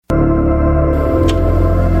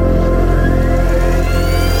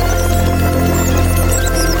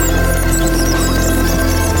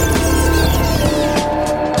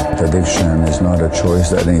addiction is not a choice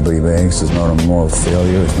that anybody makes, it's not a moral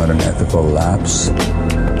failure, it's not an ethical lapse,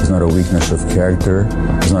 it's not a weakness of character,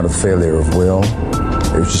 it's not a failure of will,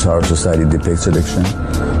 which is how our society depicts addiction,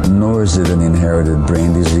 nor is it an inherited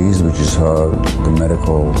brain disease, which is how the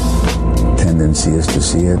medical tendency is to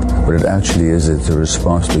see it, but it actually is, it's a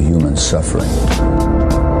response to human suffering.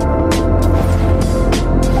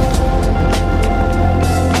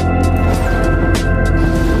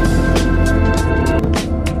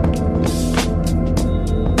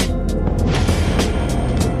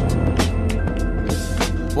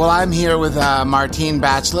 Well, I'm here with Martine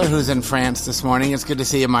Batchelor, who's in France this morning. It's good to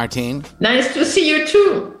see you, Martine. Nice to see you,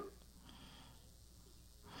 too.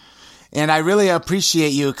 And I really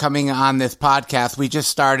appreciate you coming on this podcast. We just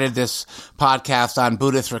started this podcast on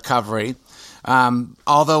Buddhist recovery.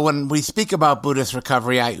 Although when we speak about Buddhist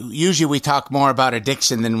recovery, usually we talk more about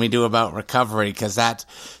addiction than we do about recovery, because that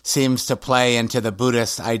seems to play into the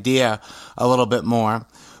Buddhist idea a little bit more.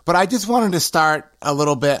 But I just wanted to start a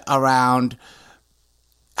little bit around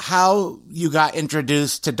how you got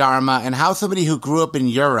introduced to Dharma and how somebody who grew up in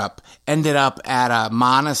Europe ended up at a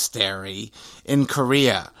monastery in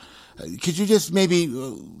Korea. Could you just maybe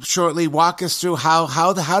shortly walk us through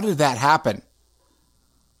how did that happen?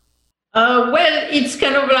 Well, it's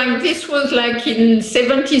kind of like, this was like in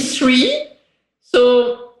 73.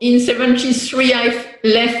 So in 73, I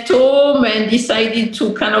left home and decided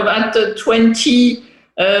to kind of at 20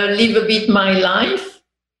 live a bit my life.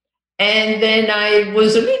 And then I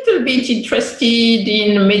was a little bit interested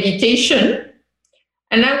in meditation.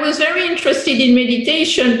 And I was very interested in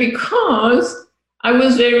meditation because I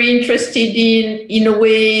was very interested in a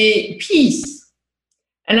way, peace.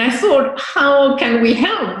 And I thought, how can we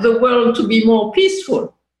help the world to be more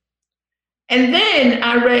peaceful? And then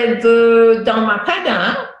I read the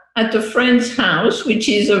Dhammapada at a friend's house, which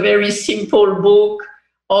is a very simple book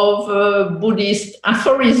of Buddhist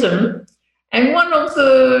aphorism. And one of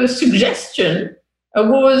the suggestions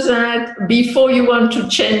was that before you want to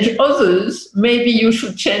change others, maybe you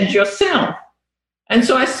should change yourself. And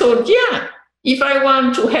so I thought, yeah, if I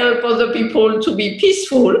want to help other people to be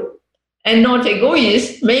peaceful and not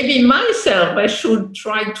egoist, maybe myself, I should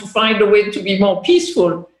try to find a way to be more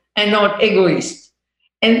peaceful and not egoist.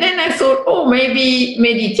 And then I thought, oh, maybe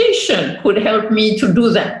meditation could help me to do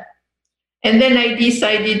that. And then I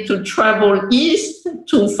decided to travel east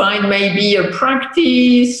to find maybe a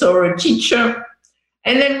practice or a teacher.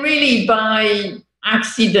 And then really by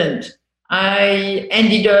accident, I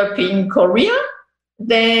ended up in Korea.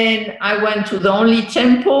 Then I went to the only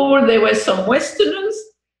temple. There were some Westerners.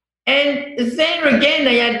 And then again,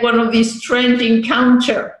 I had one of these strange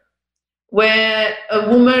encounters where a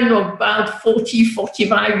woman of about 40,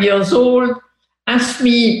 45 years old asked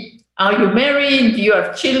me, are you married? Do you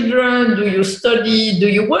have children? Do you study? Do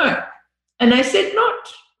you work? And I said,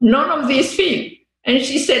 none of these things. And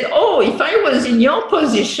she said, oh, if I was in your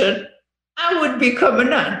position, I would become a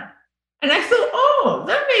nun. And I thought, oh,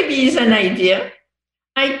 that maybe is an idea.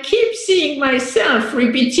 I keep seeing myself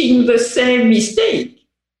repeating the same mistake,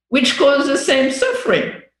 which caused the same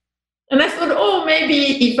suffering. And I thought, oh,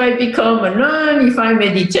 maybe if I become a nun, if I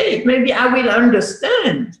meditate, maybe I will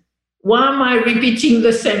understand. Why am I repeating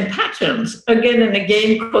the same patterns again and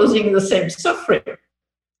again, causing the same suffering?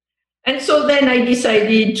 And so then I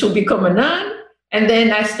decided to become a nun, and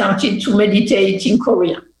then I started to meditate in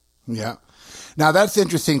Korea. Yeah. Now, that's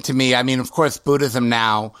interesting to me. I mean, of course, Buddhism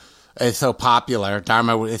now is so popular.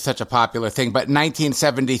 Dharma is such a popular thing. But in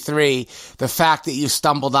 1973, the fact that you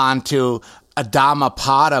stumbled onto a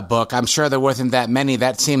Dhammapada book, I'm sure there wasn't that many.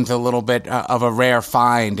 That seems a little bit of a rare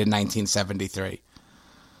find in 1973.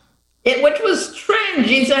 What was strange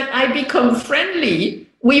is that I become friendly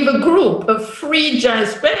with a group, a free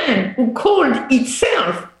jazz band who called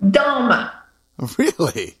itself Dharma.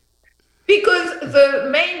 Really? Because the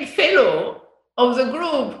main fellow of the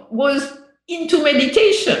group was into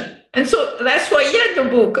meditation. And so that's why he had a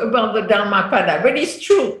book about the Dhammapada. But it's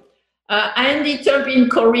true. I ended up in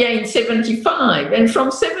Korea in 75. And from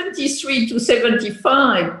 73 to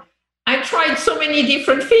 75, I tried so many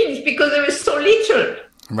different things because there was so little.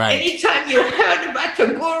 Right. Anytime you heard about a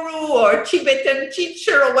guru or a Tibetan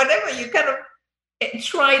teacher or whatever, you kind of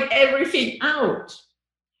tried everything out.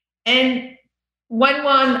 And when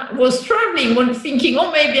one was traveling, one thinking,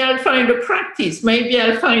 oh, maybe I'll find a practice, maybe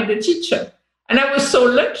I'll find a teacher. And I was so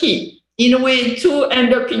lucky, in a way, to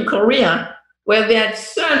end up in Korea, where they had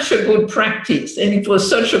such a good practice, and it was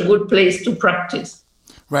such a good place to practice.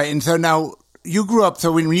 Right. And so now, you grew up.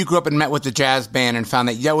 So when you grew up and met with the jazz band and found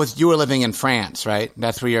that you were living in France, right?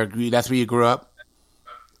 That's where you grew up.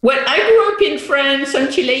 Well, I grew up in France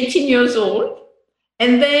until 18 years old,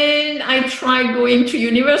 And then I tried going to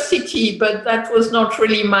university, but that was not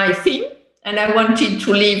really my thing. And I wanted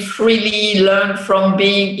to live freely, learn from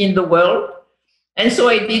being in the world. And so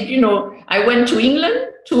I did, I went to England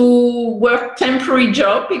to work temporary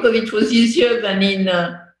job because it was easier than in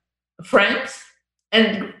France.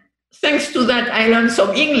 And thanks to that, I learned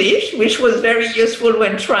some English, which was very useful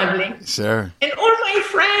when traveling. Sure. And all my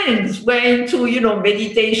friends were into,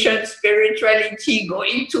 meditation, spirituality,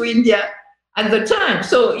 going to India at the time.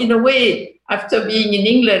 So in a way, after being in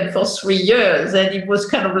England for 3 years, and it was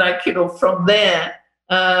kind of like, from there,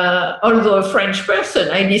 although a French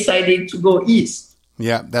person, I decided to go east.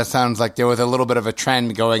 Yeah, that sounds like there was a little bit of a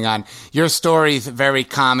trend going on. Your story is very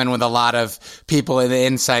common with a lot of people in the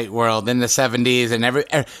insight world in the 70s, and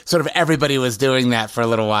everybody was doing that for a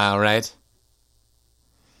little while, right?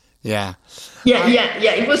 Yeah. Yeah.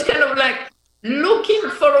 It was kind of like looking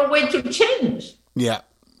for a way to change. Yeah.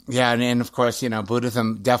 Yeah, and of course,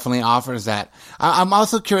 Buddhism definitely offers that. I'm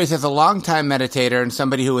also curious, as a longtime meditator and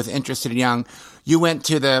somebody who was interested in young, you went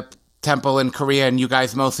to the temple in Korea and you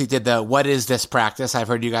guys mostly did the what is this practice I've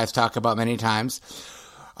heard you guys talk about many times.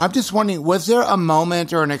 I'm just wondering, was there a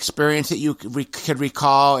moment or an experience that you could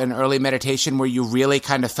recall in early meditation where you really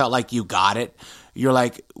kind of felt like you got it? You're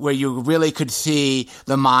like, where you really could see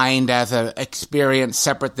the mind as an experience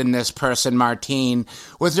separate than this person, Martine.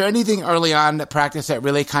 Was there anything early on that practice that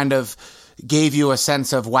really kind of gave you a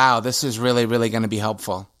sense of, wow, this is really, really going to be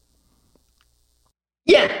helpful?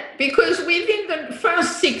 Yeah, because within the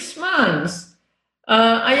first 6 months,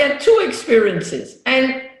 I had 2 experiences.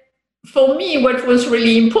 And for me, what was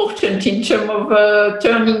really important in terms of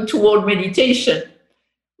turning toward meditation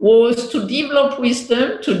was to develop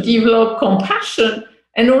wisdom, to develop compassion,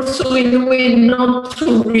 and also in a way not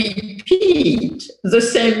to repeat the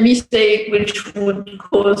same mistake which would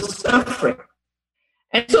cause suffering.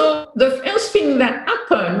 And so the first thing that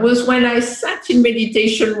happened was when I sat in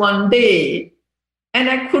meditation one day and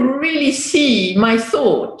I could really see my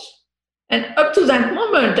thought. And up to that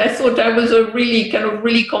moment, I thought I was really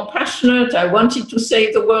compassionate. I wanted to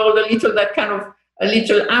save the world a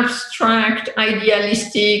little abstract,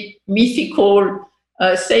 idealistic, mythical,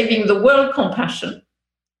 saving the world compassion.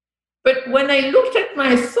 But when I looked at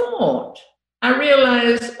my thought, I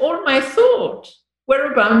realized all my thoughts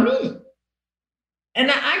were about me. And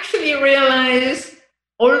I actually realized,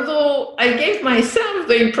 although I gave myself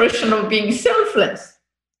the impression of being selfless,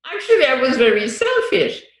 actually I was very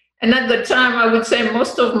selfish. And at the time, I would say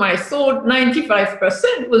most of my thought,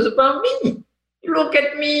 95%, was about me. Look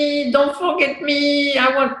at me, don't forget me.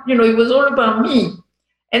 It was all about me.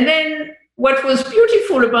 And then what was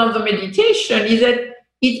beautiful about the meditation is that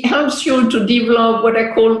it helps you to develop what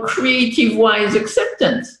I call creative wise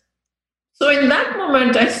acceptance. So in that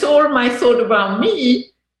moment, I saw my thought about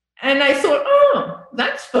me and I thought, oh,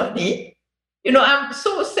 that's funny. I'm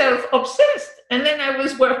so self-obsessed. And then I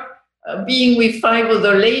was being with 5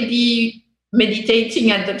 other ladies meditating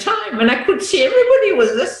at the time, and I could see everybody was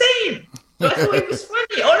the same. So I thought it was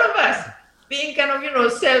funny, all of us being kind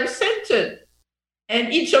of, self-centered.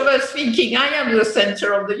 And each of us thinking, I am the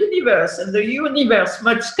center of the universe, and the universe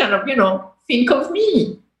must kind of, think of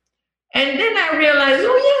me. And then I realized,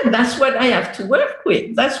 oh yeah, that's what I have to work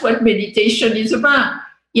with. That's what meditation is about.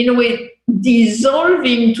 In a way,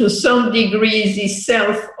 dissolving to some degree this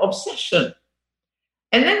self-obsession.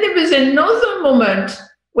 And then there was another moment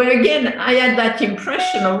where, again, I had that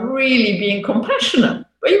impression of really being compassionate.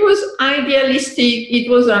 But it was idealistic, it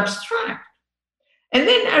was abstract. And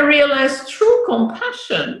then I realized true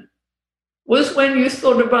compassion was when you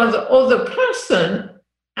thought about the other person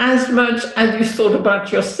as much as you thought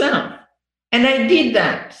about yourself. And I did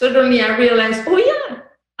that. Suddenly I realized, oh yeah,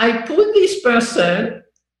 I put this person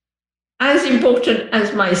as important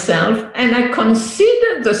as myself, and I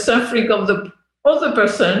considered the suffering of the other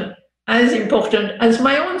person as important as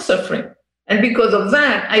my own suffering. And because of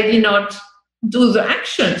that, I did not do the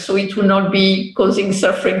action, so it would not be causing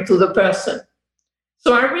suffering to the person.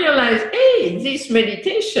 So I realized, hey, this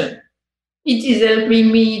meditation, it is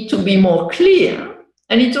helping me to be more clear,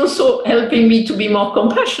 and it's also helping me to be more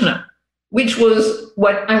compassionate, which was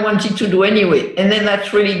what I wanted to do anyway. And then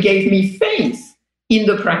that really gave me faith in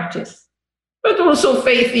the practice, but also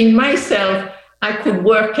faith in myself. I could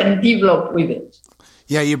work and develop with it.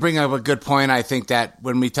 Yeah, you bring up a good point. I think that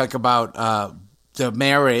when we talk about the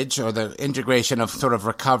marriage or the integration of sort of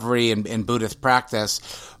recovery in Buddhist practice,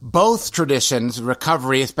 both traditions,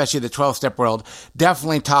 recovery, especially the 12-step world,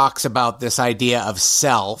 definitely talks about this idea of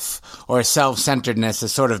self or self-centeredness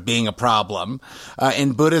as sort of being a problem.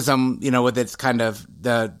 In Buddhism, with its kind of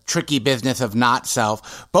the tricky business of not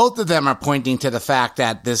self. Both of them are pointing to the fact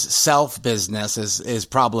that this self business is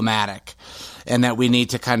problematic, and that we need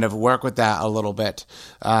to kind of work with that a little bit.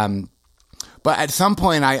 But at some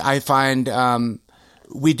point, I find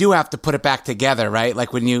we do have to put it back together, right?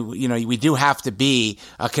 Like when we do have to be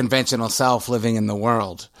a conventional self living in the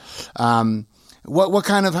world. What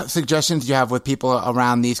kind of suggestions do you have with people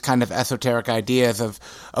around these kind of esoteric ideas of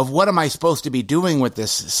what am I supposed to be doing with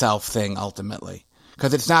this self thing ultimately?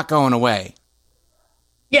 Because it's not going away.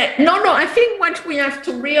 Yeah, no, I think what we have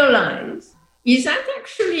to realize is that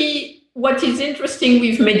actually what is interesting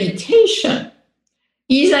with meditation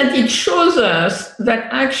is that it shows us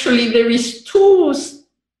that actually there is two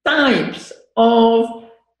types of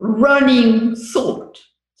running thought.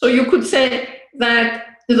 So you could say that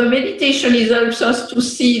the meditation helps us to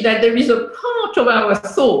see that there is a part of our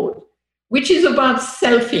thought which is about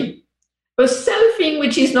selfing. A selfing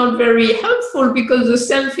which is not very helpful, because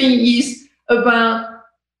the selfing is about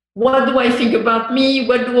what do I think about me,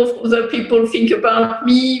 what do other people think about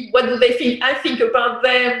me, what do they think I think about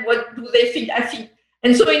them, what do they think I think.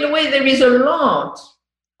 And so in a way there is a lot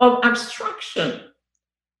of abstraction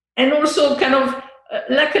and also kind of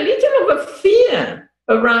like a little of a fear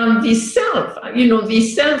around this self,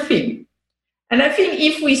 this selfing. And I think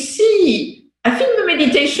the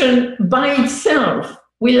meditation by itself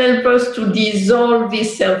will help us to dissolve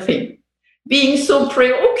this selfing, being so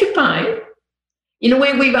preoccupied in a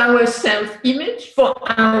way with our self-image for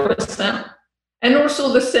ourselves, and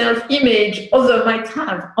also the self-image others might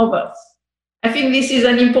have of us. I think this is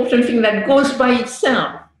an important thing that goes by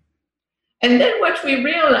itself. And then what we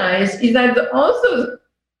realize is that the other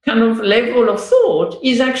kind of level of thought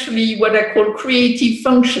is actually what I call creative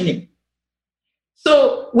functioning.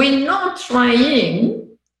 So we're not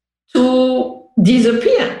trying to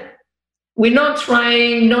disappear. We're not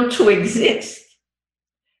trying not to exist,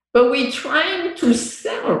 but we're trying to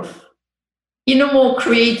self in a more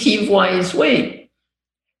creative, wise way.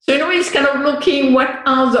 So in a way, it's kind of looking what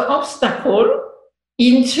are the obstacles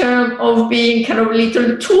in terms of being kind of a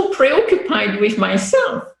little too preoccupied with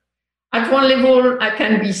myself. At one level, I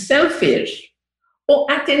can be selfish,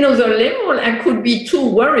 or at another level, I could be too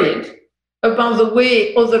worried about the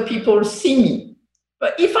way other people see me.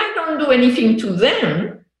 But if I don't do anything to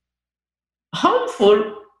them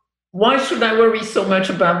harmful, why should I worry so much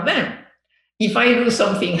about them? If I do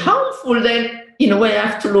something harmful, then in a way, I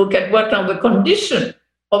have to look at what are the conditions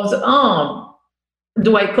of the harm.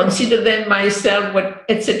 Do I consider them myself,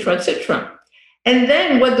 etc., etc.? And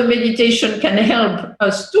then what the meditation can help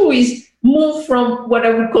us do is move from what I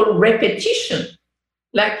would call repetition.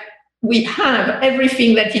 Like we have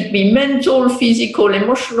everything that it be mental, physical,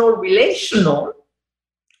 emotional, relational.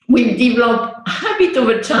 We develop habit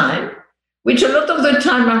over time, which a lot of the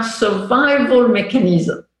time are survival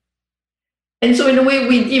mechanisms. And so in a way,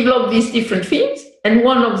 we develop these different things. And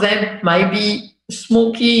one of them might be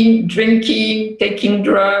smoking, drinking, taking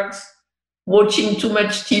drugs, watching too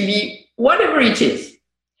much TV, whatever it is.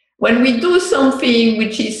 When we do something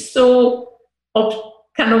which is so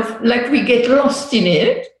kind of like we get lost in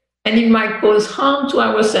it, and it might cause harm to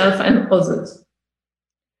ourselves and others.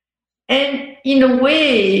 And in a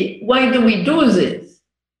way, why do we do this?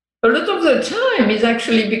 A lot of the time is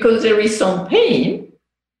actually because there is some pain,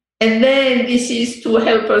 and then this is to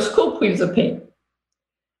help us cope with the pain.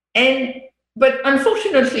 But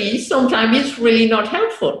unfortunately, sometimes it's really not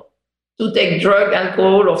helpful to take drug,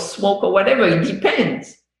 alcohol, or smoke, or whatever. It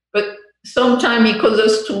depends. But sometimes it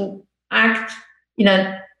causes us to act in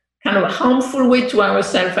a kind of harmful way to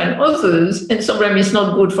ourselves and others, and sometimes it's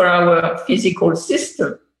not good for our physical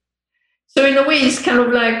system. So in a way, it's kind of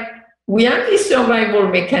like we have this survival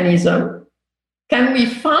mechanism. Can we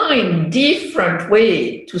find different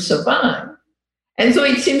way to survive? And so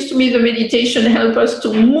it seems to me the meditation helps us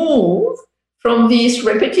to move from this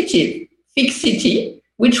repetitive fixity,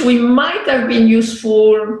 which we might have been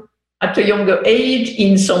useful at a younger age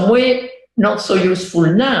in some way, not so useful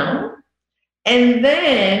now, and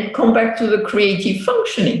then come back to the creative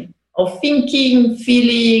functioning of thinking,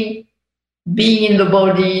 feeling, being in the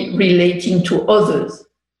body, relating to others.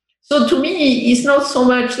 So to me, it's not so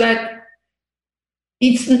much that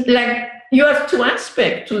it's like you have two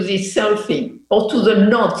aspects to this selfing or to the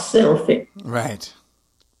not selfing. Right.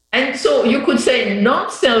 And so you could say not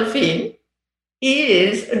selfing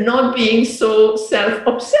is not being so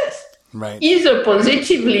self-obsessed, right, either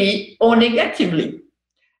positively or negatively.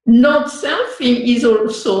 Not selfing is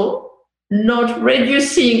also not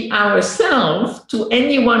reducing ourselves to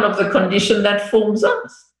any one of the conditions that forms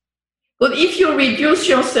us. But if you reduce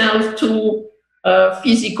yourself to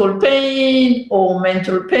physical pain or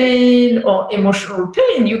mental pain or emotional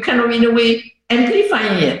pain, you kind of, in a way,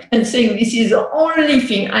 amplifying it and saying, this is the only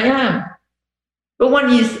thing I am. But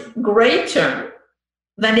one is greater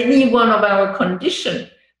than any one of our conditions.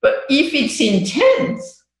 But if it's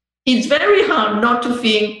intense, it's very hard not to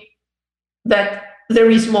think that there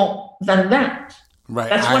is more than that. Right.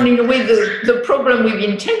 That's one, in a way, the problem with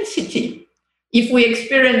intensity. If we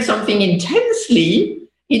experience something intensely,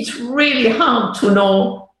 it's really hard to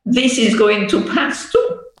know this is going to pass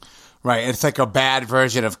too. Right. It's like a bad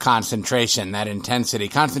version of concentration, that intensity.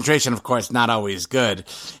 Concentration, of course, not always good.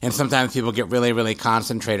 And sometimes people get really, really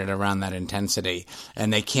concentrated around that intensity,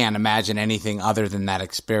 and they can't imagine anything other than that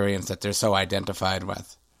experience that they're so identified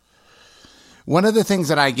with. One of the things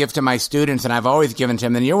that I give to my students, and I've always given to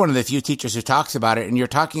them, and you're one of the few teachers who talks about it, and you're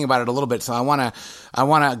talking about it a little bit, so I want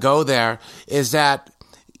to go there, is that,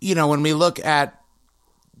 you know, when we look at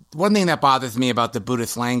one thing that bothers me about the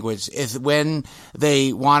Buddhist language is when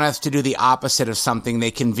they want us to do the opposite of something,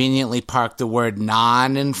 they conveniently park the word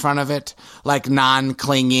non in front of it, like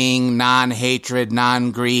non-clinging, non-hatred,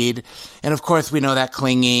 non-greed. And of course, we know that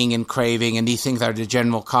clinging and craving and these things are the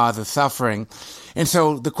general cause of suffering. And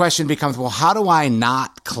so the question becomes, well, how do I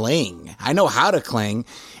not cling? I know how to cling.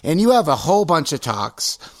 And you have a whole bunch of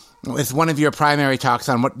talks. It's one of your primary talks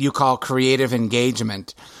on what you call creative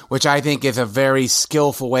engagement, which I think is a very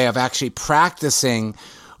skillful way of actually practicing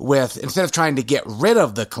with, instead of trying to get rid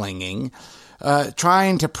of the clinging,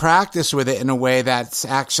 trying to practice with it in a way that's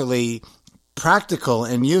actually practical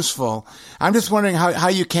and useful. I'm just wondering how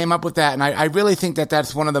you came up with that. And I really think that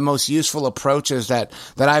that's one of the most useful approaches that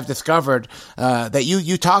I've discovered, that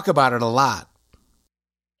you talk about it a lot.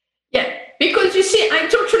 Yeah, because you see, I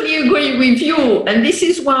totally agree with you. And this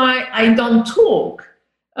is why I don't talk.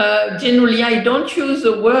 Generally, I don't use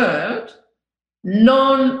the word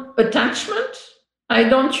non-attachment. I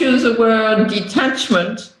don't use the word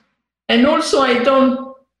detachment. And also, I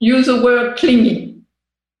don't use the word clinging.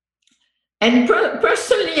 And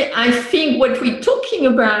personally, I think what we're talking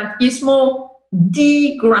about is more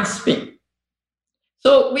de-grasping.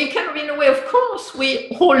 So we can, in a way, of course,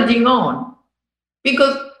 we're holding on.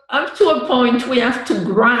 Because up to a point, we have to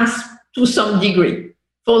grasp to some degree.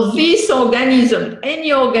 For this organism,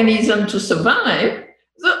 any organism to survive,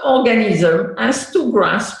 the organism has to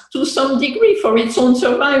grasp to some degree for its own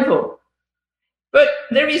survival. But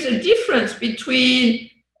there is a difference between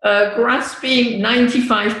grasping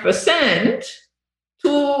 95%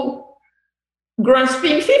 to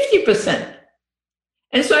grasping 50%.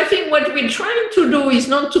 And so I think what we're trying to do is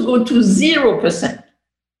not to go to 0%.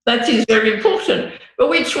 That is very important. But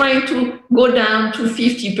we're trying to go down to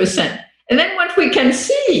 50%. And then what we can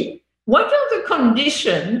see, what are the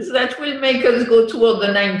conditions that will make us go toward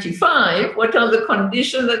the 95? What are the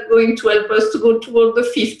conditions that are going to help us to go toward the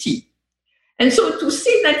 50? And so to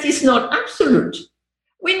see that it's not absolute.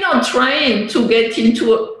 We're not trying to get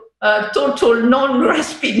into a total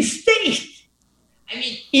non-grasping state. I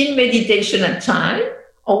mean, in meditation at time,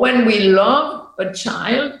 or when we love a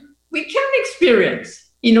child, we can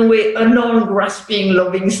experience, in a way, a non-grasping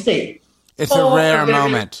loving state. It's a rare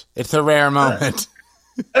moment. It's a rare moment.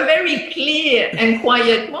 A very clear and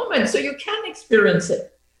quiet moment, so you can experience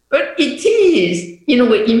it. But it is, in a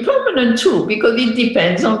way, impermanent too, because it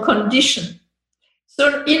depends on condition.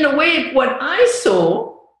 So in a way, what I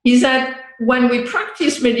saw is that when we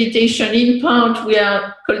practice meditation, in part, we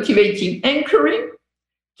are cultivating anchoring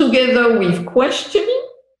together with questioning.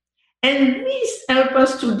 And this helps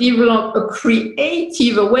us to develop a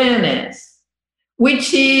creative awareness,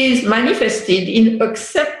 which is manifested in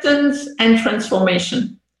acceptance and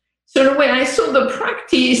transformation. So in a way, I saw the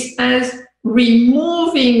practice as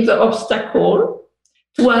removing the obstacle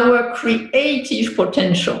to our creative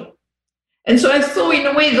potential. And so I saw, in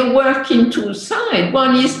a way, the work in two sides.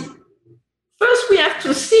 One is, first we have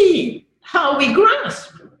to see how we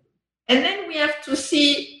grasp. And then we have to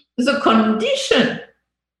see the condition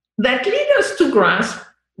that lead us to grasp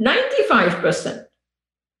 95%.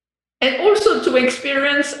 And also to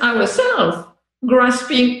experience ourselves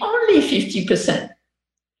grasping only 50%.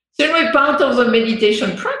 So anyway, part of the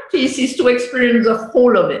meditation practice is to experience the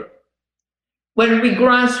whole of it. When we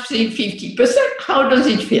grasp 50%, how does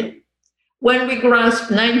it feel? When we grasp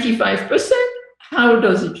 95%, how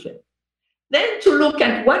does it feel? Then to look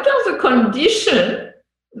at what are the conditions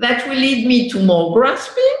that will lead me to more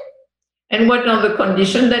grasping, and what are the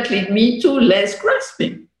conditions that lead me to less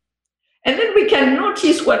grasping. And then we can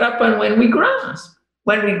notice what happens when we grasp.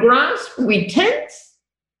 When we grasp, we tense,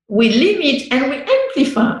 we limit, and we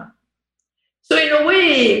amplify. So in a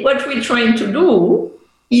way, what we're trying to do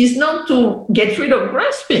is not to get rid of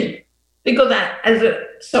grasping, because as a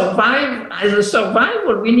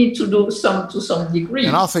survival, we need to do to some degree.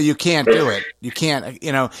 And also, you can't do it. You can't,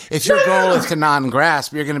 if your goal is to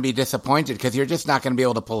non-grasp, you're going to be disappointed because you're just not going to be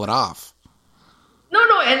able to pull it off.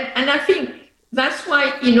 No, and I think that's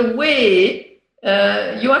why, in a way,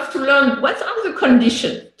 you have to learn what are the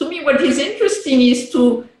conditions. To me, what is interesting is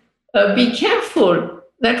to be careful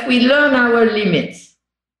that we learn our limits.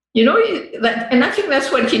 And I think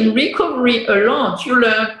that's what in recovery a lot, you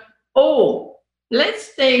learn,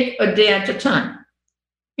 let's take a day at a time.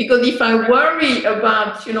 Because if I worry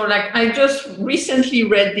about, like I just recently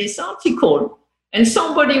read this article and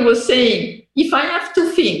somebody was saying, if I have to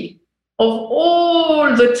think of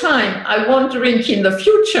all the time I won't drink in the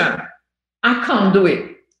future, I can't do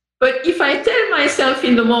it. But if I tell myself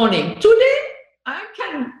in the morning, today I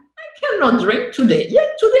cannot drink today. Yeah,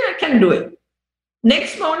 today I can do it.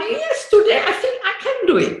 Next morning, yes, today I think I can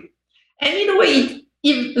do it. And in a way,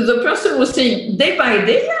 if the person was saying day by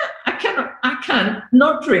day, yeah, I can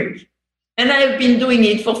not drink. And I have been doing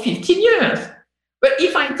it for 15 years. But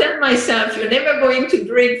if I tell myself you're never going to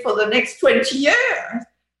drink for the next 20 years,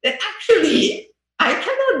 then actually I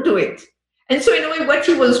cannot do it. And so in a way, what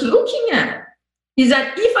he was looking at is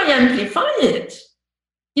that if I amplify it,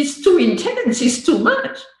 it's too intense, it's too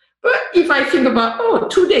much. But if I think about,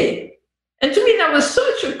 today, and to me that was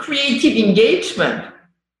such a creative engagement.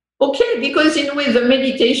 Okay, because in a way the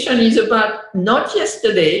meditation is about not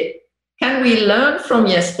yesterday. Can we learn from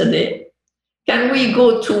yesterday? Can we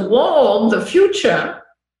go toward the future,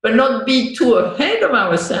 but not be too ahead of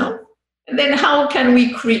ourselves? And then how can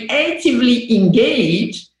we creatively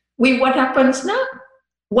engage with what happens now?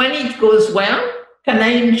 When it goes well, can I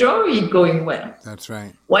enjoy it going well? That's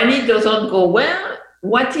right. When it doesn't go well,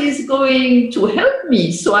 what is going to help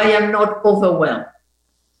me so I am not overwhelmed?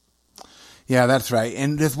 Yeah, that's right.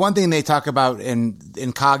 And there's one thing they talk about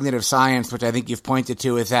in cognitive science, which I think you've pointed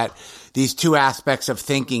to, is that these two aspects of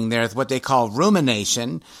thinking, there's what they call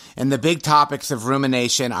rumination, and the big topics of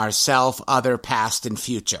rumination are self, other, past, and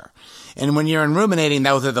future. And when you're in ruminating,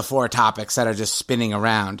 those are the four topics that are just spinning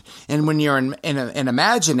around. And when you're in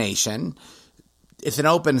imagination, it's an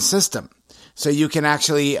open system. So you can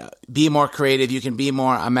actually be more creative. You can be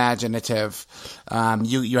more imaginative.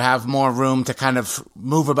 You have more room to kind of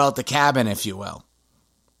move about the cabin, if you will.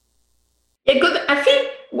 Yeah, good. I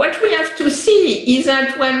think what we have to see is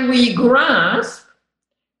that when we grasp,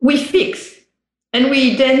 we fix and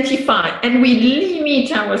we identify and we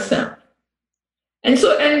limit ourselves. And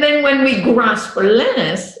then when we grasp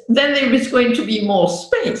less, then there is going to be more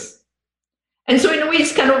space. And so in a way,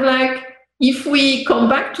 it's kind of like, if we come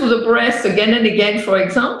back to the breath again and again, for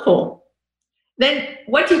example, then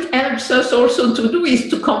what it helps us also to do is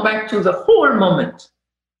to come back to the whole moment.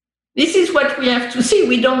 This is what we have to see.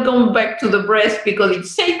 We don't come back to the breath because it's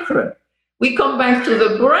sacred. We come back to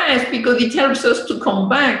the breath because it helps us to come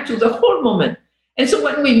back to the whole moment. And so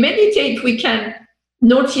when we meditate, we can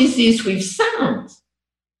notice this with sounds,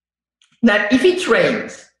 that if it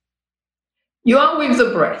rains, you are with the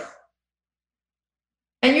breath.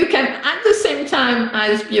 And you can, at the same time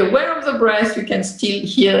as be aware of the breath, you can still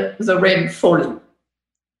hear the rain falling.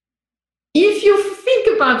 If you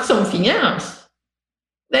think about something else,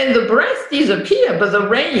 then the breath disappears, but the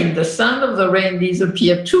rain, the sound of the rain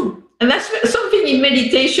disappears too. And that's something in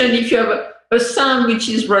meditation, if you have a sound which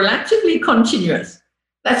is relatively continuous,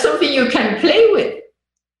 that's something you can play with.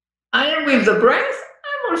 I am with the breath,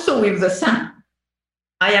 I'm also with the sound.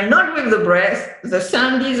 I am not with the breath, the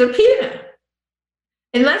sound disappears.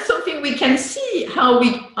 And that's something we can see how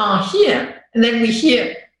we are here. And then we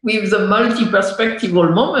hear with the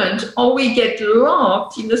multi-perspectival moment, or we get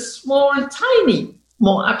locked in a small, tiny,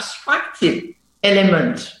 more abstractive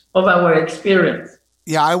element of our experience.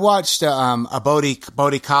 Yeah, I watched a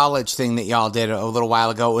Bodhi College thing that y'all did a little while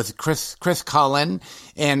ago with Chris Cullen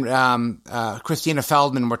and Christina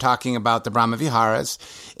Feldman were talking about the Brahma Viharas.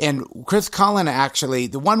 And Chris Cullen actually,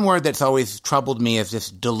 the one word that's always troubled me is this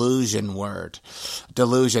delusion word.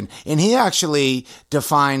 Delusion. And he actually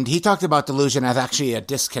he talked about delusion as actually a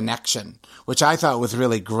disconnection, which I thought was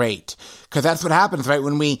really great. Because that's what happens, right?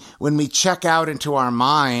 When we check out into our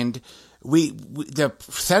mind, the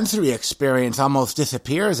sensory experience almost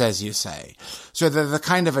disappears, as you say. So there's a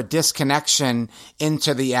kind of a disconnection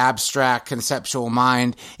into the abstract conceptual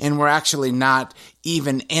mind, and we're actually not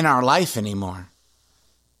even in our life anymore.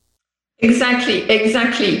 Exactly.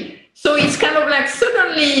 So it's kind of like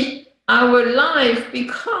suddenly our life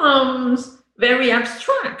becomes very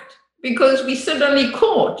abstract because we suddenly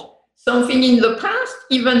caught something in the past,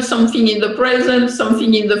 even something in the present,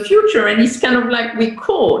 something in the future, and it's kind of like we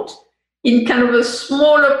caught in kind of a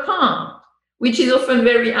smaller part, which is often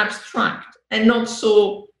very abstract and not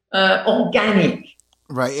so organic.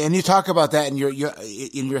 Right, and you talk about that in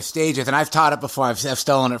your stages, and I've taught it before. I've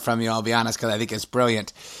stolen it from you. I'll be honest, because I think it's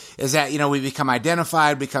brilliant. Is that we become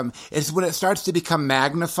identified, it's when it starts to become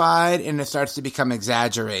magnified and it starts to become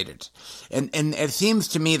exaggerated, and it seems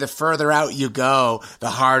to me the further out you go, the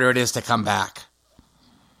harder it is to come back.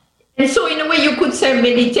 And so, in a way, you could say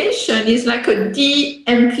meditation is like a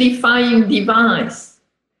de-amplifying device,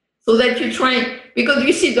 so that you try, because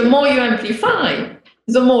you see, the more you amplify,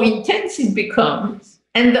 the more intense it becomes.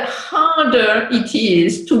 And the harder it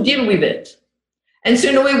is to deal with it. And so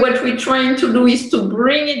in a way, what we're trying to do is to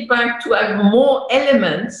bring it back to have more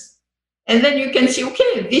elements. And then you can see,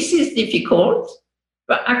 okay, this is difficult,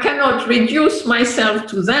 but I cannot reduce myself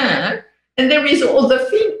to that. And there is other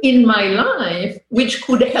thing in my life which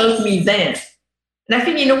could help me there. And I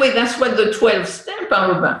think in a way, that's what the 12 steps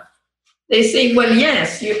are about. They say, well,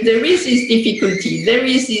 yes, there is this difficulty, there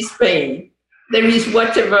is this pain, there is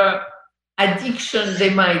whatever addiction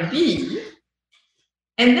there might be.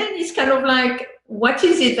 And then it's kind of like, what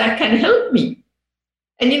is it that can help me?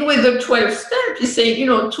 And in a way, the 12 steps is saying,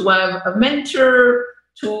 to have a mentor,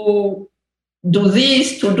 to do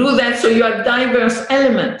this, to do that. So you have diverse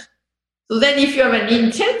elements. So then if you have an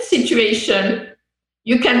intense situation,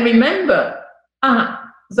 you can remember,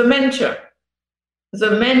 the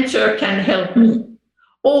mentor can help me.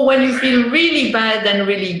 Or when you feel really bad and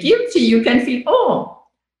really guilty, you can feel,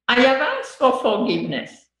 I have asked for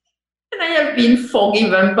forgiveness, and I have been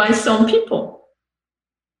forgiven by some people.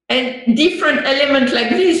 And different elements like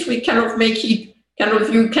this, we kind of make it,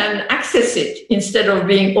 you can access it instead of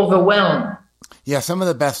being overwhelmed. Yeah, some of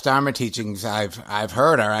the best Dharma teachings I've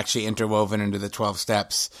heard are actually interwoven into the 12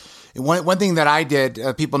 steps. One thing that I did,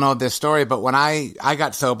 people know this story, but when I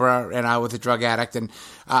got sober and I was a drug addict, and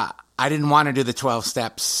I didn't want to do the 12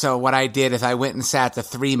 steps. So what I did is I went and sat the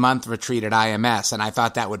 3-month retreat at IMS, and I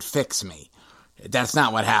thought that would fix me. That's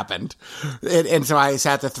not what happened. And so I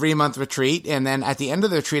sat the 3-month retreat, and then at the end of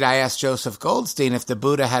the retreat, I asked Joseph Goldstein if the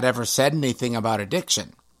Buddha had ever said anything about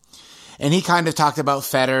addiction. And he kind of talked about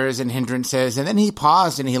fetters and hindrances, and then he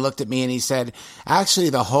paused and he looked at me and he said, actually,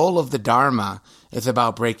 the whole of the Dharma is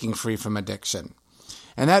about breaking free from addiction.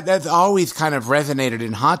 And that's always kind of resonated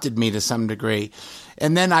and haunted me to some degree.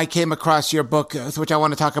 And then I came across your book, which I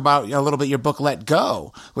want to talk about a little bit, your book, Let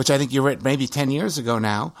Go, which I think you wrote maybe 10 years ago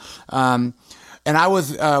now. And I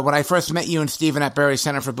was, when I first met you and Stephen at Barry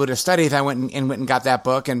Center for Buddhist Studies, I went and got that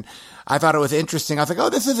book, and I thought it was interesting. I was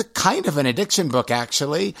like, this is a kind of an addiction book,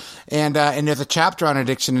 actually. And there's a chapter on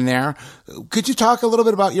addiction in there. Could you talk a little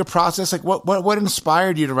bit about your process? Like what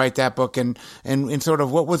inspired you to write that book, and sort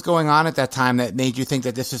of what was going on at that time that made you think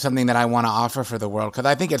that this is something that I want to offer for the world? Because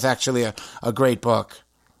I think it's actually a great book.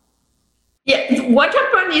 Yeah. What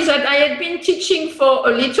happened is that I had been teaching for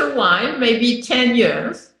a little while, maybe 10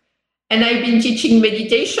 years. And I've been teaching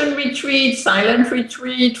meditation retreat, silent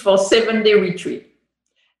retreat, for 7-day retreat.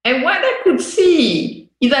 And what I could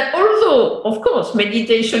see is that although, of course,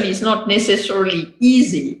 meditation is not necessarily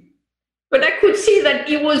easy, but I could see that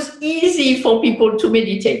it was easy for people to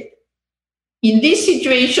meditate. In this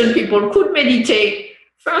situation, people could meditate.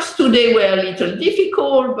 First 2 days were a little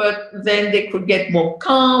difficult, but then they could get more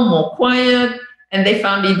calm, more quiet, and they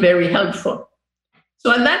found it very helpful.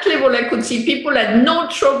 So at that level, I could see people had no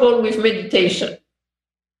trouble with meditation.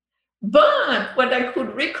 But what I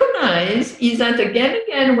could recognize is that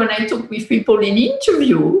again, when I talk with people in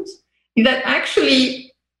interviews, is that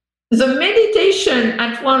actually the meditation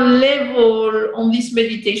at one level on this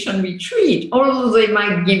meditation retreat, although they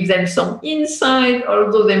might give them some insight,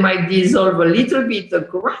 although they might dissolve a little bit the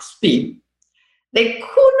grasping, they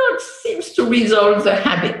could not seem to resolve the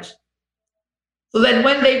habit. So that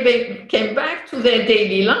when they came back to their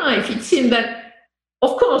daily life, it seemed that,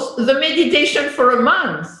 of course, the meditation for a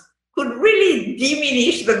month could really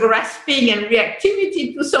diminish the grasping and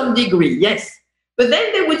reactivity to some degree, yes. But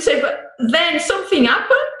then they would say, but then something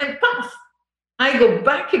happened and poof, I go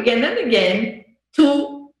back again and again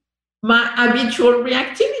to my habitual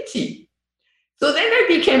reactivity. So then I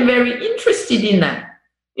became very interested in that.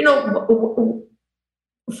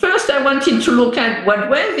 First I wanted to look at what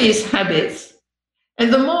were these habits.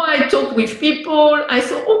 And the more I talked with people, I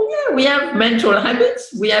thought, we have mental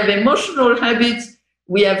habits, we have emotional habits,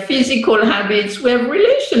 we have physical habits, we have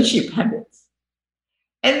relationship habits.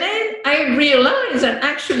 And then I realized that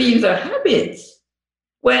actually the habits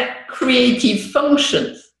were creative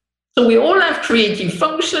functions. So we all have creative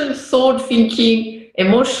functions: thought, thinking,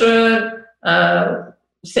 emotion,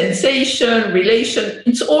 sensation, relation.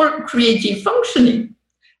 It's all creative functioning.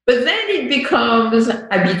 But then it becomes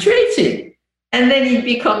habituated. and then it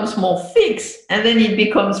becomes more fixed, and then it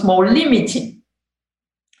becomes more limiting.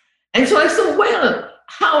 And so I thought, well,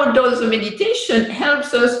 how does the meditation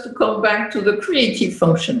helps us to come back to the creative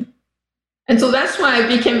function? And so that's why I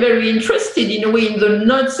became very interested in a way in the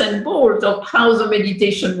nuts and bolts of how the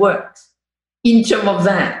meditation works in terms of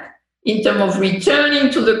that, in terms of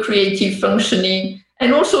returning to the creative functioning,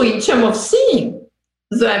 and also in terms of seeing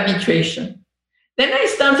the habituation. Then I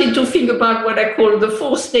started to think about what I call the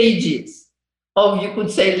 4 stages of, you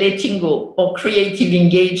could say, letting go or creative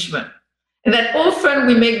engagement. And that often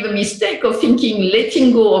we make the mistake of thinking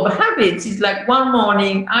letting go of habits is like one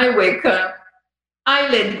morning I wake up, I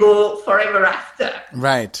let go forever after.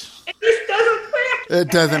 Right. And this doesn't work. It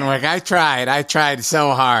doesn't work. I tried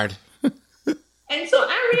so hard. And so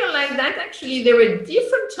I realized that actually there are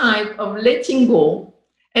different types of letting go,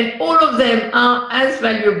 and all of them are as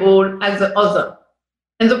valuable as the other.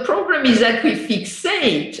 And the problem is that we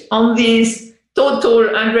fixate on this total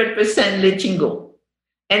 100% letting go.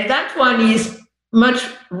 And that one is much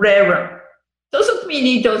rarer. Doesn't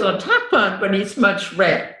mean it doesn't happen, but it's much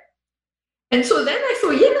rarer. And so then I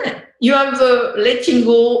thought, yeah, you have the letting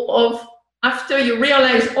go of after you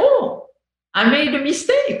realize, oh, I made a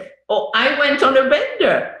mistake, or I went on a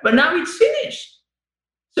bender, but now it's finished.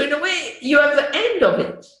 So in a way, you have the end of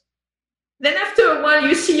it. Then after a while,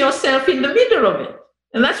 you see yourself in the middle of it.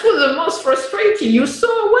 And that's what the most frustrating. You're so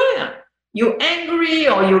aware. You're angry,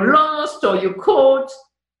 or you're lost, or you're caught,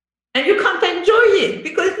 and you can't enjoy it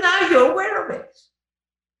because now you're aware of it.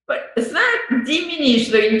 But that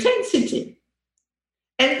diminishes the intensity.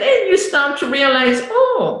 And then you start to realize,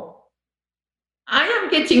 oh, I am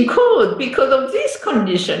getting caught because of this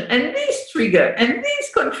condition and this trigger and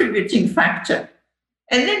this contributing factor.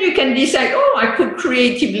 And then you can decide, oh, I could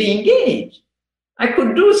creatively engage. I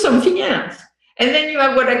could do something else. And then you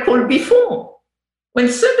have what I call before, when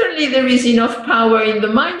suddenly there is enough power in the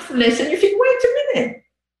mindfulness and you think, wait a minute,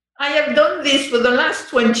 I have done this for the last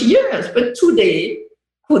 20 years, but today,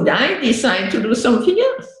 could I decide to do something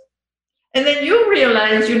else? And then you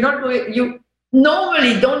realize you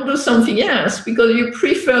normally don't do something else because you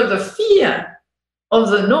prefer the fear of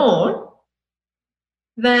the known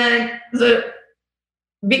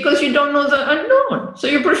because you don't know the unknown. So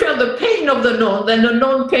you prefer the pain of the known than the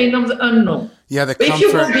known pain of the unknown. Yeah, the but comfort.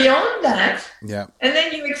 If you go beyond that, yeah, and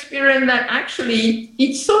then you experience that actually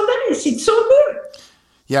it's so nice, it's so good.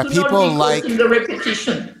 Yeah, people like the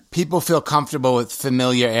repetition. People feel comfortable with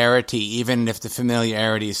familiarity, even if the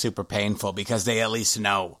familiarity is super painful, because they at least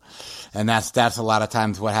know. And that's a lot of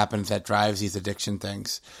times what happens that drives these addiction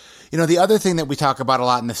things. You know, the other thing that we talk about a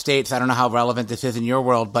lot in the States, I don't know how relevant this is in your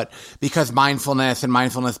world, but because mindfulness and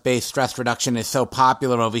mindfulness-based stress reduction is so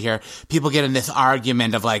popular over here, people get in this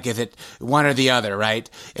argument of like, is it one or the other, right?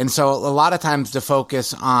 And so a lot of times the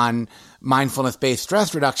focus on mindfulness-based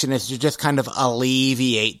stress reduction is to just kind of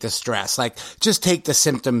alleviate the stress, like just take the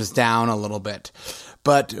symptoms down a little bit.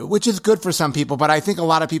 But which is good for some people. But I think a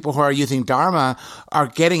lot of people who are using Dharma are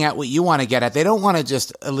getting at what you want to get at. They don't want to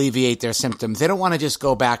just alleviate their symptoms. They don't want to just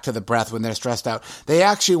go back to the breath when they're stressed out. They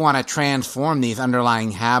actually want to transform these underlying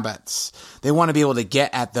habits. They want to be able to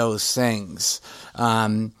get at those things.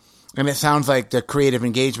 And it sounds like the creative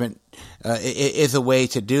engagement is a way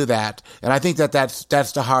to do that. And I think that's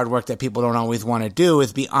the hard work that people don't always want to do,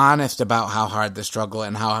 is be honest about how hard the struggle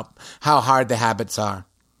and how hard the habits are.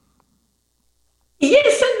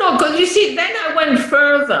 Yes and no, because you see, then I went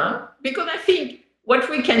further because I think what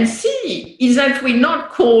we can see is that we're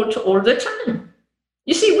not caught all the time.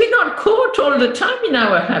 You see, we're not caught all the time in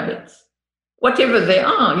our habits, whatever they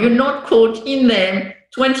are. You're not caught in them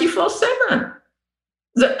 24/7.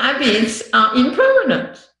 The habits are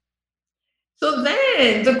impermanent. So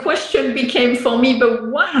then the question became for me,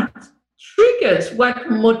 but what triggers, what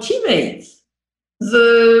motivates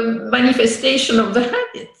the manifestation of the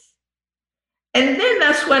habits? And then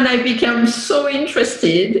that's when I became so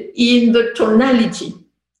interested in the tonality,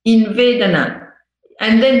 in Vedana,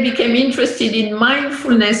 and then became interested in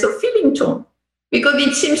mindfulness of feeling tone. Because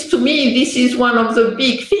it seems to me this is one of the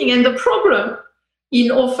big things, and the problem in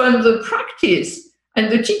often the practice and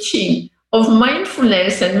the teaching of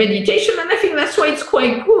mindfulness and meditation, and I think that's why it's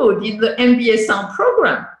quite good in the MBSR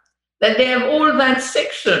program, that they have all that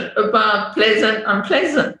section about pleasant,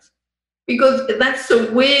 unpleasant. Because that's the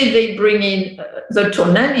way they bring in the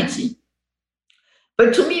tonality.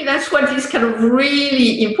 But to me, that's what is kind of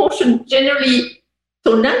really important. Generally,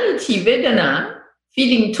 tonality, Vedana,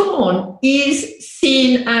 feeling tone, is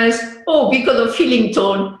seen as, oh, because of feeling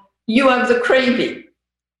tone, you have the craving.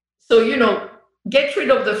 So, get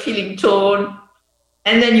rid of the feeling tone,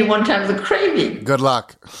 and then you won't have the craving. Good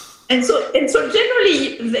luck. so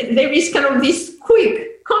generally there is kind of this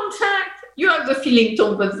quick contact. You have the feeling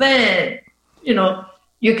tone, but then,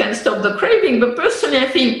 you can stop the craving. But personally, I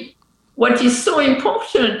think what is so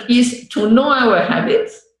important is to know our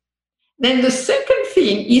habits. Then the second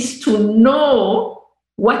thing is to know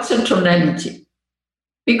what's a tonality.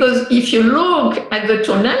 Because if you look at the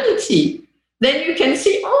tonality, then you can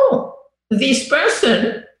see, this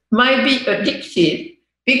person might be addicted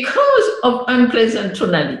because of unpleasant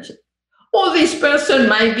tonality. Or this person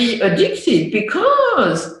might be addicted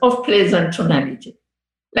because of pleasant tonality.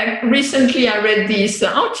 Like recently I read this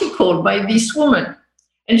article by this woman,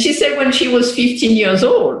 and she said when she was 15 years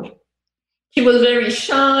old, she was very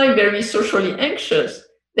shy, very socially anxious.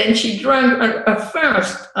 Then she drank her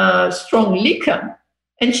first strong liquor,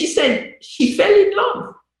 and she said she fell in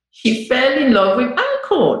love. She fell in love with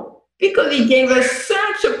alcohol because it gave her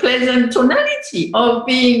such a pleasant tonality of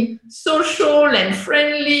being social and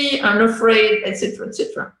friendly, unafraid, etc.,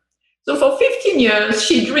 etc. So for 15 years,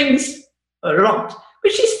 she drinks a lot,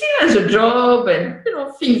 but she still has a job and,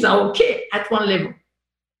 things are okay at one level.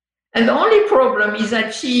 And the only problem is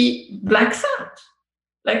that she blacks out.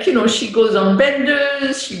 Like, she goes on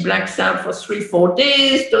benders, she blacks out for 3-4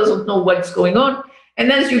 days, doesn't know what's going on.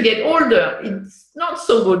 And as you get older, it's not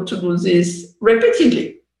so good to do this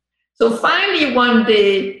repeatedly. So finally, one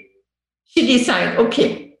day, she decided,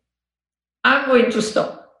 okay, I'm going to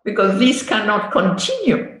stop because this cannot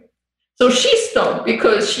continue. So she stopped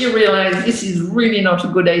because she realized this is really not a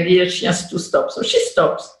good idea. She has to stop. So she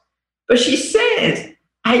stops. But she says,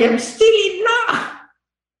 I am still in love.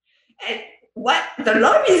 And what the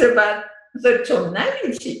love is about, the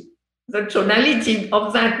tonality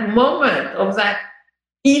of that moment, of that,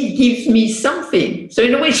 it gives me something. So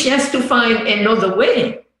in a way, she has to find another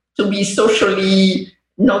way to be socially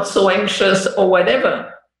not so anxious or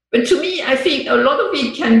whatever. But to me, I think a lot of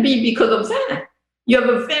it can be because of that. You have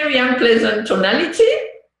a very unpleasant tonality,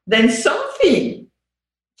 then something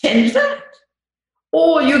change that.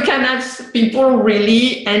 Or you can have people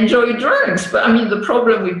really enjoy drugs. But the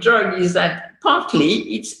problem with drugs is that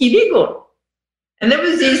partly it's illegal. And there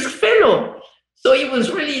was this fellow, so he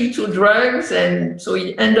was really into drugs, and so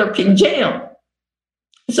he ended up in jail.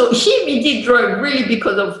 So he did drugs really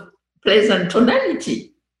because of pleasant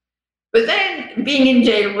tonality. But then being in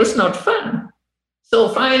jail was not fun. So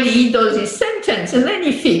finally he does his sentence, and then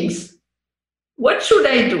he thinks, what should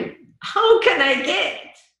I do? How can I get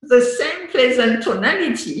the same pleasant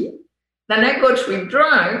tonality that I got with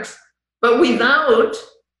drugs, but without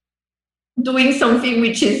doing something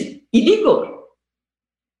which is illegal?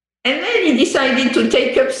 And then he decided to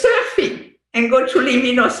take up surfing and go to live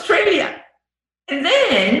in Australia. And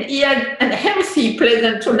then he had a healthy,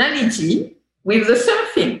 pleasant tonality with the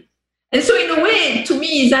surfing. And so in a way, to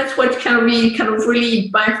me, that's what can we kind of really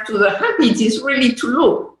back to the habit, is really to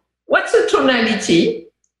look, what's the tonality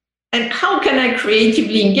and how can I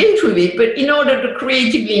creatively engage with it? But in order to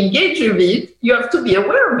creatively engage with it, you have to be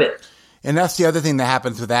aware of it. And that's the other thing that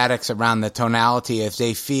happens with addicts around the tonality, is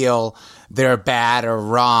they feel they're bad or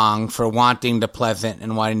wrong for wanting the pleasant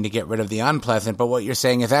and wanting to get rid of the unpleasant. But what you're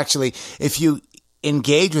saying is actually, if you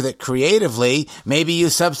engage with it creatively, maybe you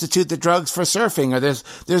substitute the drugs for surfing, or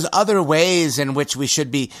there's other ways in which we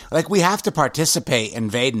should be, like, we have to participate in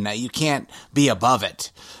Vedana. You can't be above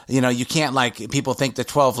it. You can't, like, people think the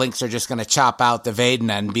 12 links are just going to chop out the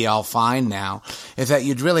Vedana and be all fine now. Is that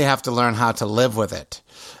you'd really have to learn how to live with it.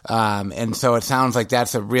 And so it sounds like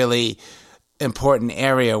that's a really important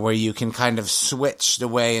area where you can kind of switch the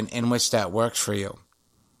way in which that works for you.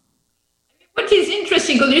 What is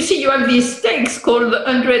interesting, because you see, you have these texts called the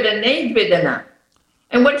 108 Vedana.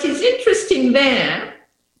 And what is interesting there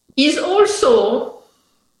is also,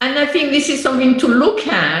 and I think this is something to look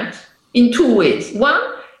at in two ways. One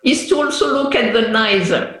is to also look at the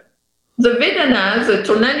neither. The Vedana, the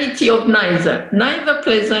tonality of neither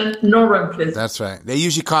pleasant nor unpleasant. That's right. They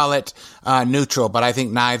usually call it neutral, but I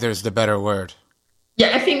think neither is the better word.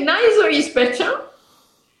 Yeah, I think neither is better.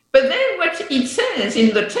 But then what it says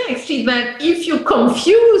in the text is that if you're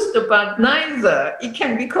confused about neither, it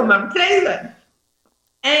can become unpleasant.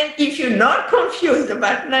 And if you're not confused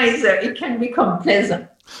about neither, it can become pleasant.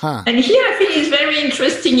 Huh. And here I think it's very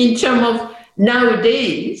interesting in terms of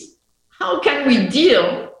nowadays, how can we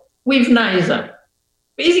deal with neither?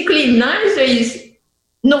 Basically, neither is,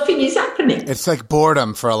 nothing is happening. It's like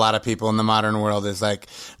boredom for a lot of people in the modern world. Is like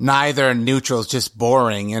neither and neutral is just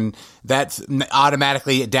boring. And that's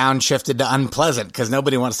automatically downshifted to unpleasant because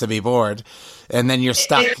nobody wants to be bored. And then you're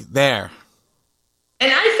stuck there.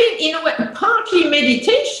 And I think, in a way, partly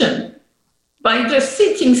meditation, by just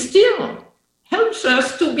sitting still, helps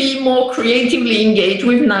us to be more creatively engaged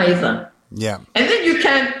with neither. Yeah. And then you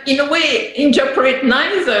can, in a way, interpret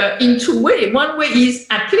neither in two ways. One way is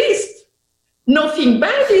at least nothing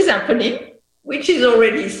bad is happening, which is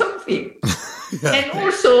already something. Yeah. And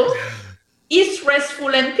also, it's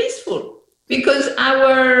restful and peaceful because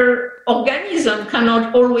our organism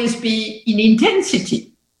cannot always be in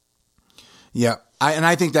intensity. Yeah.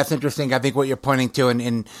 I think that's interesting. I think what you're pointing to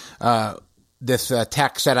in this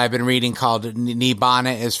text that I've been reading called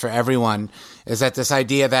Nibbana is for Everyone is that this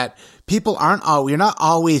idea that people we're not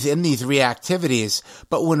always in these reactivities,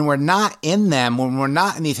 but when we're not in them, when we're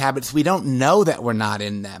not in these habits, we don't know that we're not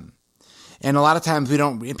in them. And a lot of times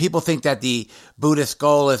people think that the Buddhist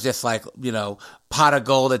goal is just like, pot of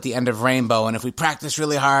gold at the end of rainbow. And if we practice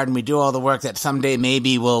really hard and we do all the work that someday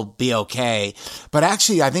maybe we'll be okay. But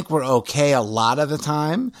actually, I think we're okay a lot of the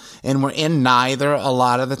time and we're in neither a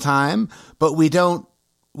lot of the time, but we don't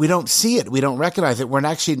see it. We don't recognize it. We're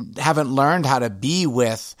actually haven't learned how to be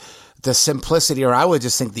with the simplicity, or I would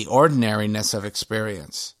just think the ordinariness of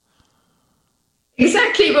experience.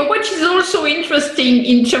 Exactly, but what is also interesting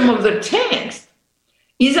in terms of the text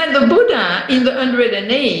is that the Buddha in the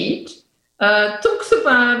 108 talks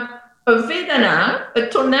about a Vedana, a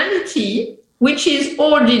tonality which is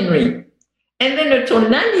ordinary, and then a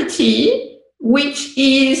tonality which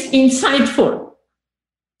is insightful.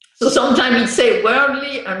 So sometimes it says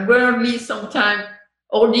worldly, unworldly, sometimes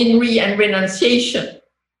ordinary and renunciation.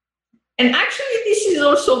 And actually this is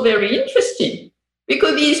also very interesting,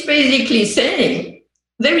 because he's basically saying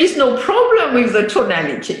there is no problem with the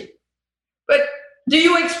tonality. But do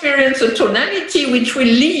you experience a tonality which will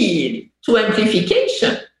lead to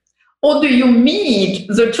amplification? Or do you meet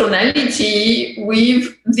the tonality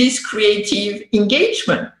with this creative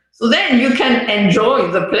engagement? So then you can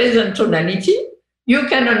enjoy the pleasant tonality, you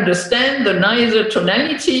can understand the neither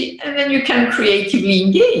tonality, and then you can creatively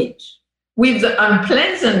engage with the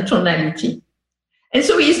unpleasant tonality. And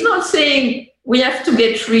so he's not saying we have to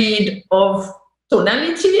get rid of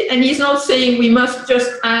tonality, and he's not saying we must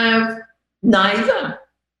just have neither.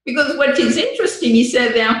 Because what is interesting, he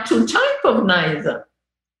said there are two types of neither.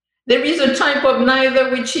 There is a type of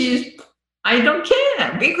neither which is, I don't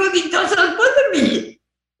care, because it doesn't bother me,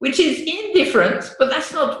 which is indifference, but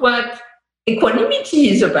that's not what equanimity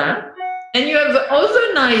is about. And you have the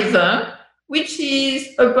other neither, which is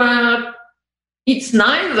about it's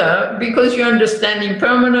neither because you understand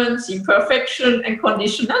impermanence, imperfection, and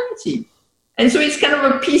conditionality. And so it's kind of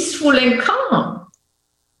a peaceful and calm.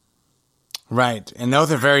 Right. And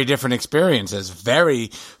those are very different experiences.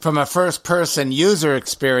 From a first-person user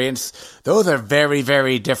experience, those are very,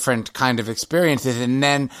 very different kind of experiences. And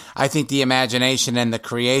then I think the imagination and the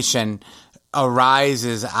creation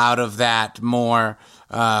arises out of that more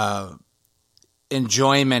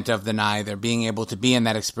enjoyment of the neither, being able to be in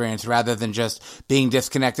that experience rather than just being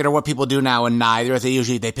disconnected. Or what people do now in neither is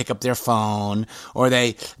they pick up their phone, or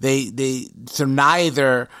so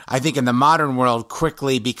neither, I think in the modern world,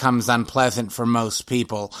 quickly becomes unpleasant for most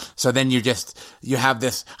people. So then you have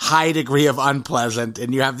this high degree of unpleasant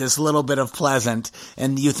and you have this little bit of pleasant,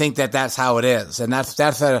 and you think that that's how it is. And that's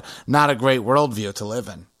not a great worldview to live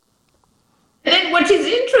in. And then what is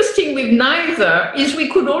interesting with neither is we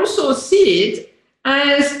could also see it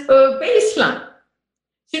as a baseline.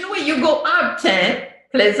 So in a way, you go up 10,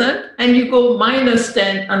 pleasant, and you go minus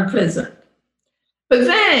 10, unpleasant. But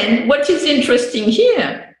then what is interesting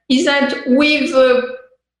here is that with the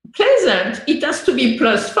pleasant, it has to be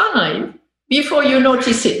plus 5 before you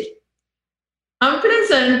notice it.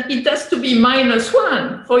 Unpleasant, it has to be minus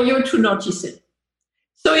 1 for you to notice it.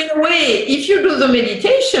 So in a way, if you do the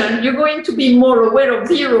meditation, you're going to be more aware of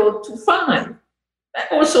 0 to 5.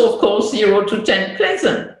 Also, of course, 0 to 10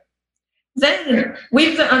 pleasant. Then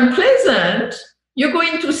with the unpleasant, you're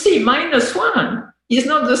going to see minus 1 is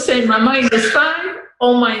not the same as minus 5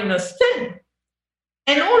 or minus 10.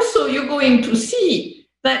 And also you're going to see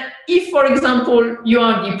that if, for example, you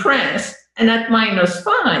are depressed and at minus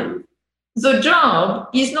 5, the job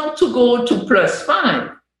is not to go to plus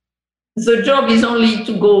 5. The job is only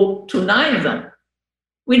to go to neither,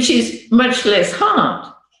 which is much less hard.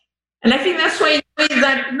 And I think that's why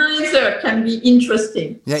that neither can be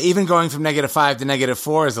interesting. Yeah, even going from -5 to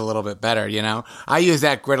 -4 is a little bit better, I use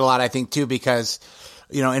that grid a lot, I think, too, because,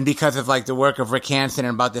 and because of like the work of Rick Hanson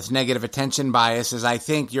and about this negative attention bias, is I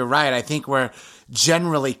think you're right. I think we're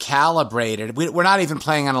generally calibrated. We're not even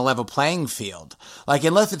playing on a level playing field. Like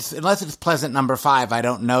unless it's pleasant number 5, I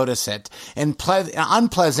don't notice it. And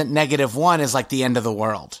unpleasant -1 is like the end of the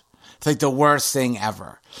world. It's like the worst thing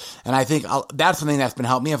ever. And I think that's something that's been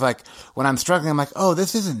helping me. Of like when I'm struggling, I'm like, oh,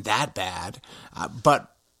 this isn't that bad. But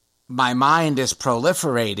my mind is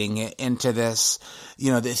proliferating into this,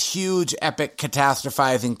 this huge epic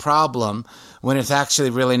catastrophizing problem when it's actually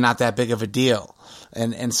really not that big of a deal.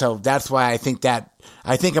 And so that's why I think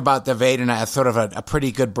about the Vedana as sort of a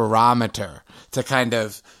pretty good barometer to kind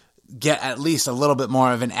of get at least a little bit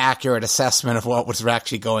more of an accurate assessment of what was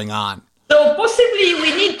actually going on. So possibly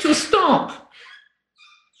we need to stop.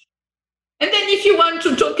 And then if you want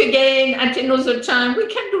to talk again at another time, we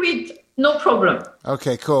can do it. No problem.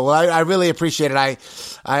 Okay, cool. Well, I really appreciate it.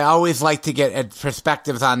 I always like to get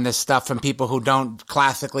perspectives on this stuff from people who don't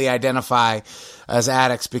classically identify as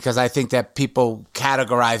addicts, because I think that people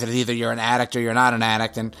categorize it as either you're an addict or you're not an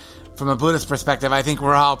addict. And from a Buddhist perspective, I think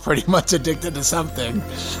we're all pretty much addicted to something,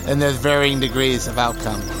 and there's varying degrees of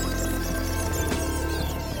outcome.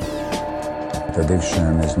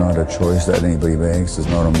 Addiction is not a choice that anybody makes. It's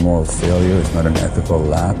not a moral failure. It's not an ethical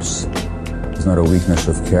lapse. It's not a weakness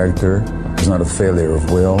of character. It's not a failure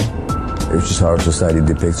of will. It's just how our society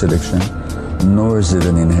depicts addiction. Nor is it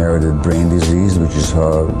an inherited brain disease, which is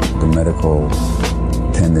how the medical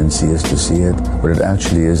tendency is to see it. But it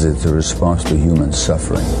actually is, it's a response to human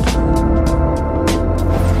suffering.